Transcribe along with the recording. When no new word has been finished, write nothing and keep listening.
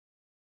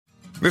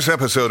This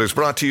episode is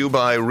brought to you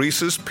by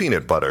Reese's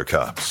Peanut Butter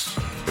Cups.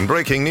 In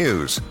breaking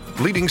news,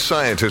 leading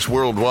scientists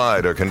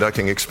worldwide are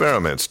conducting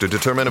experiments to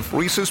determine if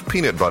Reese's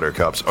Peanut Butter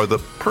Cups are the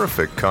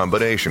perfect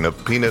combination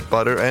of peanut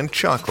butter and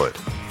chocolate.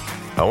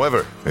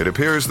 However, it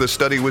appears the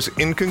study was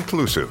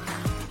inconclusive,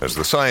 as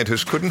the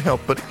scientists couldn't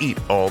help but eat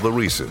all the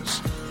Reese's.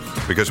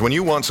 Because when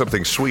you want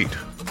something sweet,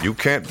 you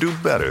can't do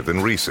better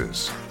than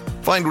Reese's.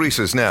 Find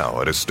Reese's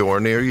now at a store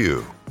near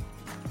you.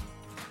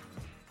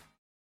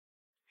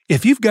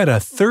 If you've got a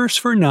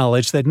thirst for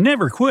knowledge that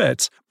never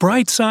quits,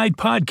 Brightside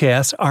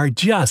Podcasts are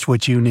just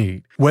what you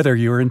need. Whether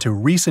you're into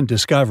recent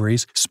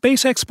discoveries,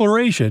 space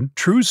exploration,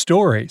 true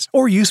stories,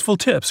 or useful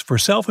tips for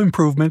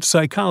self-improvement,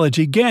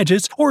 psychology,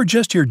 gadgets, or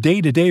just your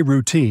day-to-day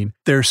routine,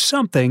 there's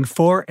something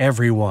for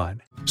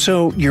everyone.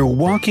 So you're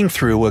walking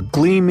through a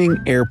gleaming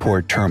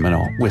airport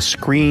terminal with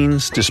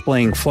screens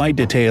displaying flight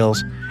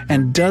details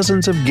and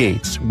dozens of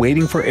gates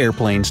waiting for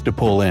airplanes to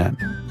pull in.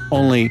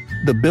 Only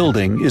the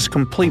building is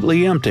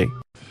completely empty.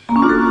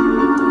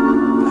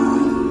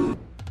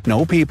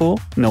 No people,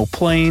 no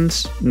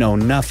planes, no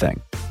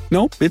nothing.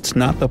 Nope, it's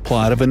not the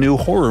plot of a new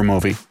horror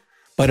movie,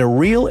 but a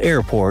real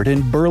airport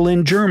in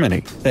Berlin,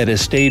 Germany that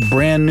has stayed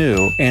brand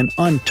new and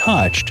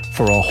untouched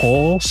for a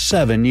whole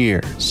 7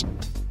 years.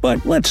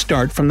 But let's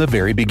start from the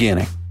very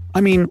beginning. I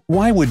mean,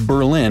 why would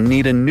Berlin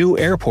need a new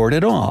airport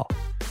at all?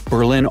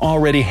 Berlin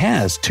already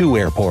has 2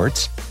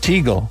 airports,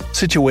 Tegel,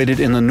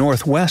 situated in the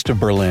northwest of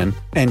Berlin,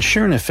 and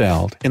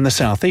Schönefeld in the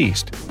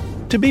southeast.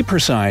 To be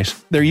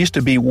precise, there used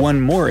to be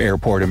one more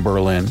airport in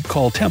Berlin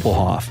called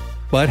Tempelhof,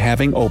 but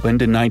having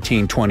opened in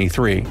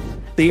 1923,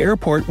 the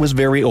airport was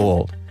very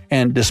old,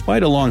 and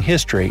despite a long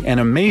history and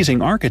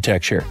amazing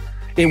architecture,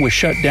 it was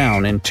shut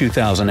down in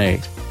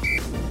 2008.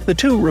 The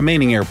 2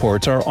 remaining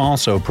airports are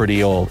also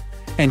pretty old,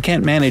 and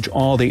can't manage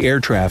all the air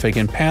traffic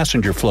and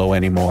passenger flow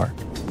anymore.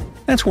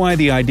 That's why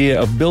the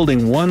idea of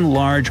building one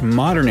large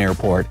modern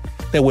airport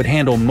that would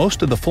handle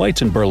most of the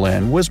flights in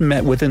Berlin was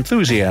met with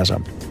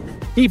enthusiasm.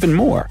 Even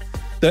more,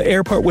 the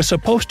airport was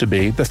supposed to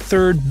be the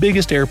 3rd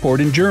biggest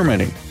airport in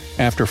Germany,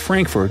 after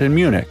Frankfurt and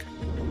Munich.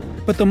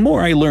 But the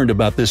more I learned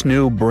about this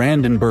new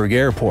Brandenburg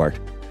airport,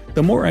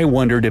 the more I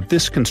wondered if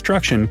this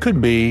construction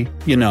could be,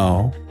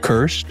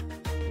 cursed.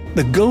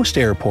 The ghost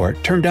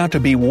airport turned out to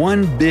be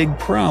one big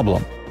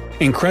problem: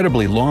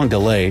 incredibly long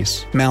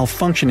delays,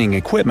 malfunctioning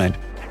equipment,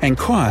 and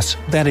costs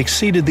that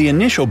exceeded the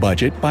initial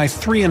budget by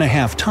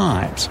 3.5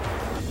 times.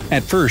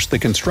 At first, the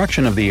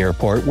construction of the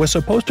airport was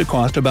supposed to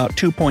cost about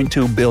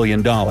 $2.2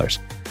 billion,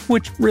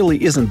 which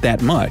really isn't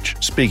that much,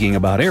 speaking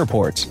about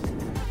airports.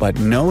 But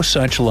no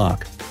such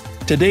luck.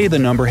 Today the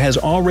number has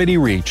already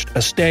reached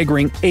a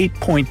staggering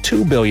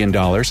 $8.2 billion,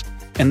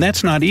 and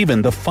that's not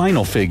even the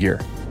final figure.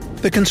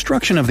 The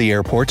construction of the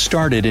airport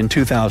started in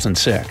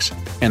 2006,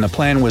 and the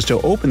plan was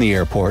to open the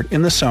airport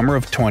in the summer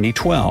of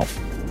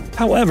 2012.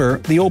 However,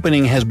 the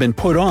opening has been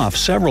put off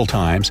several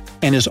times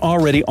and is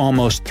already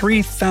almost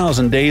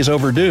 3,000 days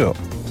overdue.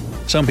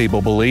 Some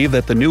people believe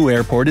that the new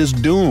airport is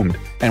doomed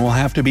and will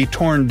have to be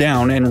torn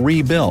down and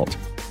rebuilt.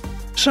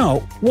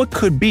 So, what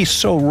could be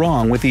so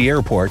wrong with the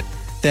airport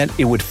that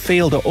it would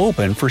fail to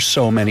open for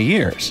so many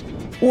years?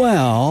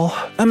 Well,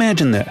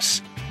 imagine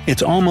this.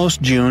 It's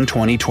almost June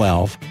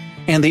 2012,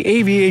 and the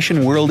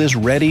aviation world is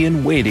ready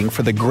and waiting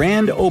for the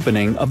grand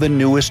opening of the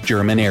newest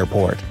German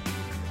airport.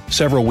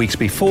 Several weeks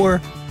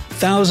before,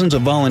 thousands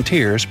of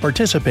volunteers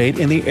participate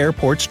in the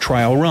airport's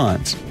trial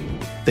runs.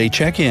 They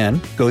check in,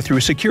 go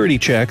through security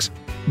checks,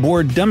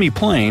 board dummy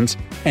planes,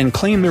 and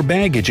claim their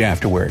baggage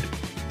afterward.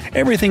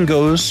 Everything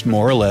goes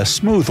more or less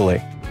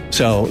smoothly.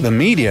 So the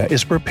media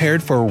is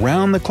prepared for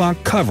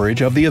round-the-clock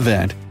coverage of the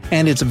event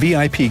and its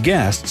VIP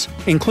guests,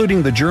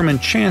 including the German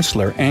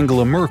Chancellor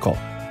Angela Merkel.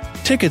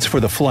 Tickets for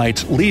the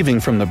flights leaving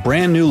from the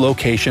brand-new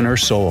location are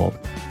sold.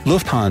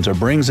 Lufthansa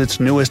brings its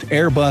newest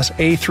Airbus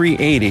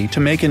A380 to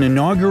make an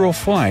inaugural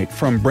flight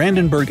from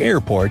Brandenburg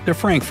Airport to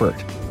Frankfurt.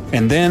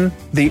 And then,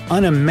 the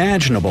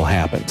unimaginable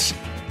happens.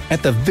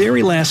 At the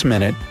very last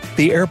minute,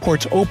 the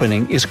airport's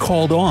opening is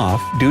called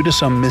off due to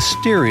some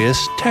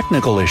mysterious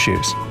technical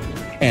issues.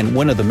 And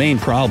one of the main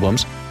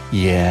problems,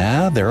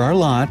 yeah, there are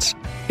lots,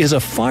 is a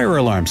fire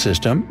alarm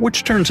system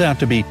which turns out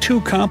to be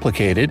too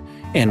complicated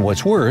and,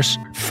 what's worse,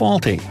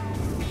 faulty.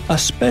 A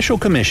special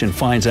commission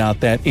finds out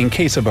that in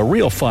case of a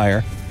real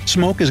fire,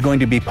 smoke is going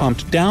to be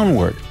pumped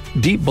downward,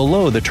 deep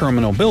below the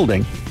terminal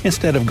building,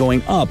 instead of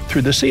going up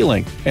through the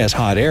ceiling, as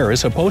hot air is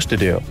supposed to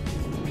do.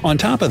 On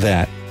top of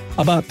that,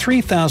 about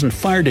 3,000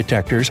 fire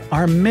detectors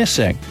are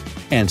missing,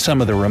 and some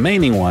of the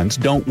remaining ones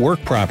don't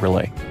work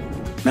properly.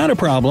 Not a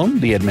problem,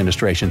 the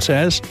administration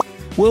says.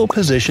 We'll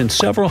position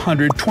several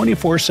hundred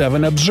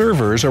 24/7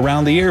 observers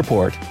around the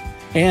airport,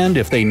 and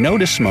if they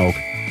notice smoke,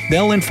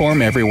 they'll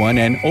inform everyone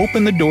and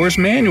open the doors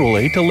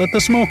manually to let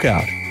the smoke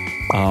out.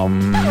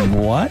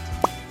 What?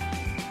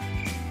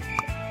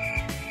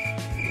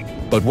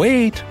 But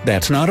wait,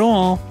 that's not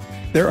all.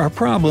 There are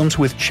problems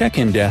with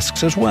check-in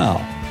desks as well.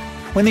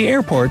 When the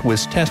airport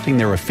was testing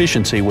their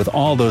efficiency with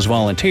all those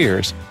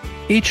volunteers,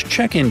 each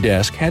check-in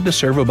desk had to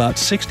serve about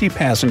 60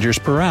 passengers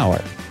per hour.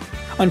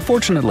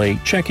 Unfortunately,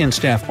 check-in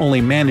staff only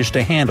managed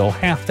to handle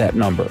half that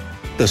number.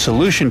 The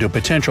solution to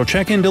potential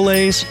check-in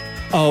delays?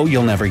 Oh,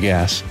 you'll never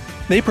guess.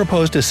 They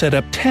proposed to set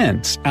up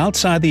tents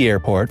outside the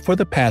airport for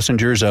the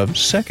passengers of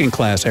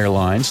second-class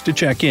airlines to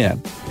check in.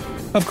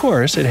 Of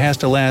course, it has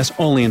to last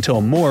only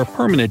until more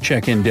permanent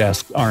check-in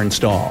desks are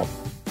installed.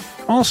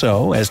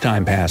 Also, as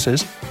time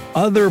passes,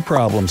 other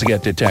problems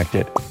get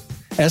detected.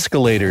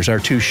 Escalators are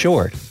too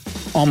short.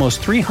 Almost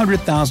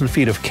 300,000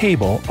 feet of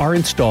cable are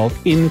installed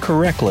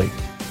incorrectly.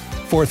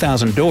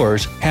 4,000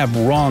 doors have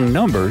wrong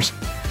numbers.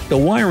 The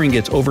wiring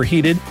gets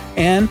overheated,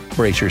 and,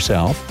 brace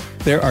yourself,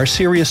 there are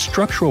serious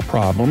structural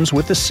problems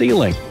with the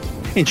ceiling.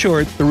 In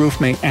short, the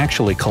roof may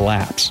actually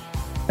collapse.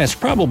 That's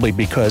probably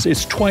because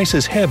it's twice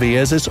as heavy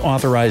as its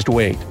authorized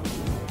weight.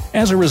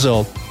 As a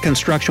result,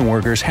 construction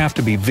workers have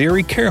to be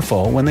very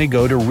careful when they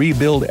go to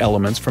rebuild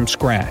elements from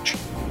scratch.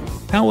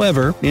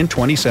 However, in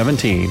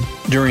 2017,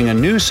 during a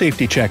new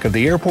safety check of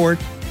the airport,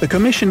 the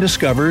Commission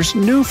discovers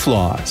new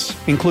flaws,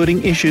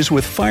 including issues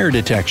with fire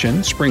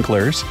detection,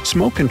 sprinklers,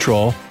 smoke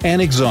control, and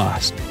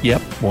exhaust.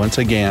 Yep, once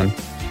again.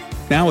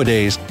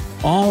 Nowadays,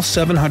 all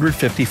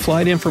 750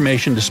 flight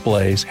information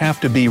displays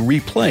have to be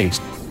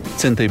replaced,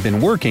 since they've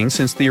been working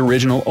since the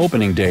original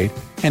opening date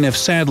and have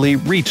sadly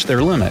reached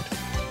their limit.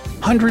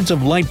 Hundreds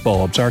of light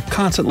bulbs are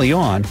constantly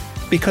on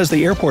because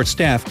the airport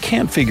staff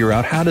can't figure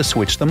out how to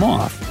switch them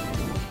off.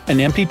 An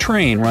empty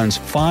train runs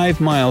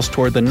 5 miles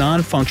toward the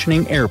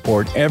non-functioning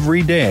airport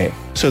every day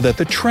so that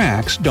the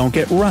tracks don't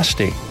get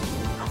rusty.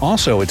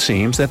 Also, it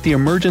seems that the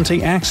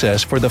emergency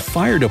access for the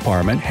fire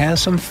department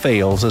has some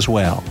fails as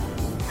well.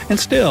 And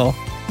still,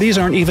 these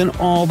aren't even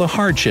all the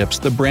hardships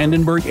the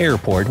Brandenburg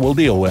Airport will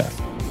deal with.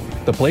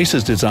 The place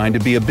is designed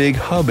to be a big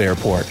hub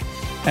airport.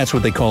 That's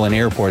what they call an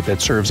airport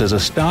that serves as a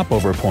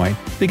stopover point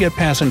to get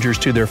passengers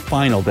to their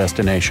final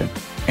destination.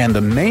 And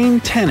the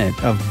main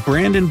tenant of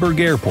Brandenburg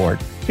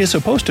Airport is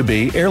supposed to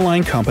be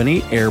airline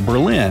company Air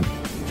Berlin.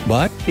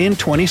 But in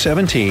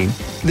 2017,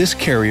 this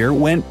carrier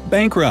went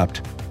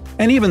bankrupt.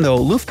 And even though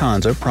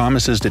Lufthansa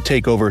promises to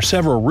take over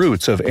several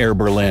routes of Air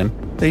Berlin,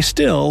 they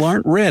still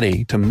aren't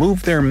ready to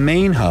move their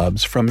main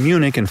hubs from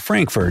Munich and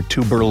Frankfurt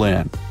to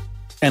Berlin.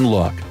 And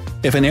look,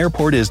 if an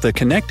airport is the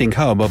connecting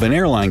hub of an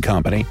airline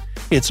company,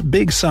 its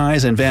big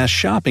size and vast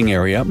shopping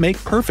area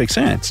make perfect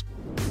sense.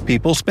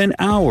 People spend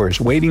hours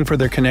waiting for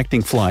their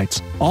connecting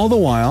flights, all the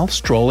while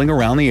strolling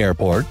around the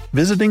airport,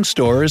 visiting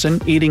stores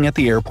and eating at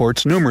the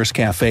airport's numerous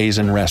cafes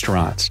and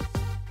restaurants.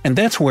 And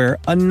that's where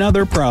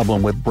another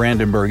problem with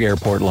Brandenburg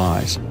Airport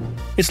lies.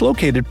 It's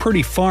located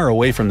pretty far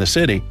away from the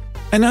city,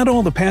 and not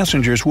all the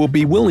passengers will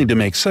be willing to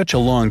make such a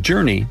long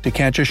journey to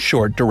catch a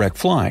short direct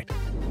flight.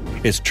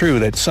 It's true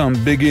that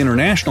some big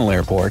international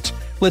airports,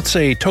 let's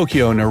say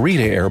Tokyo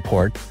Narita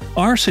Airport,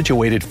 are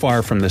situated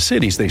far from the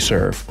cities they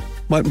serve.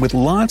 But with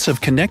lots of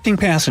connecting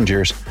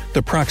passengers,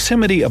 the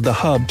proximity of the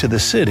hub to the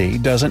city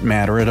doesn't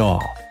matter at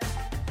all.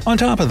 On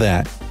top of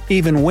that,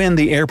 even when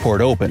the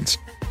airport opens,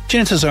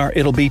 chances are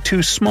it'll be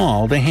too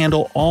small to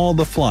handle all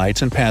the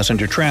flights and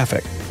passenger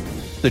traffic.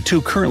 The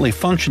two currently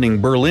functioning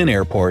Berlin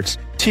airports,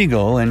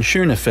 Tegel and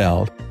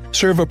Schönefeld,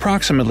 serve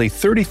approximately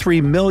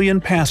 33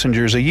 million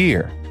passengers a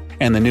year,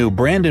 and the new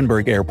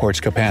Brandenburg Airport's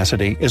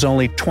capacity is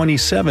only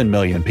 27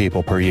 million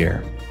people per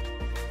year.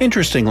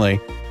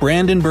 Interestingly,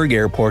 Brandenburg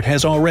Airport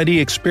has already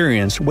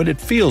experienced what it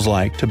feels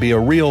like to be a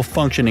real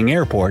functioning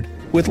airport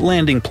with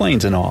landing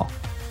planes and all.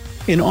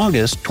 In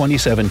August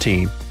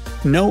 2017,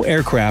 no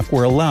aircraft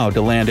were allowed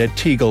to land at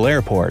Tegel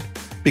Airport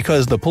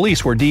because the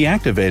police were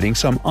deactivating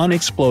some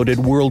unexploded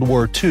World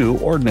War II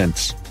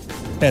ordnance.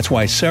 That's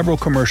why several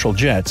commercial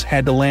jets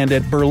had to land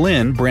at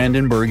Berlin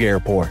Brandenburg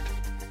Airport.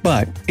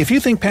 But if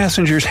you think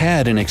passengers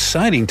had an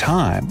exciting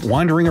time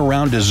wandering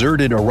around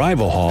deserted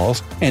arrival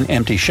halls and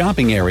empty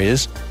shopping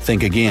areas,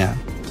 think again.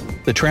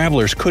 The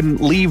travelers couldn't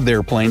leave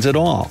their planes at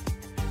all.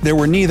 There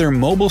were neither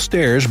mobile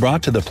stairs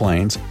brought to the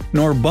planes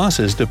nor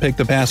buses to pick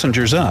the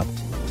passengers up.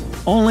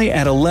 Only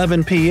at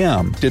 11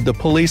 p.m. did the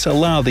police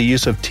allow the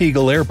use of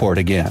Tegel Airport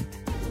again.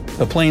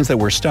 The planes that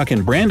were stuck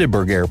in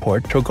Brandenburg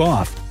Airport took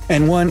off,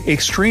 and one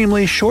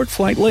extremely short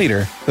flight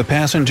later, the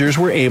passengers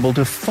were able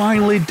to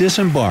finally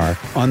disembark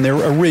on their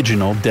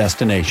original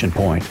destination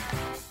point.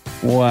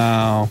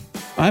 Wow.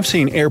 I've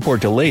seen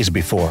airport delays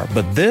before,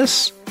 but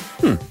this?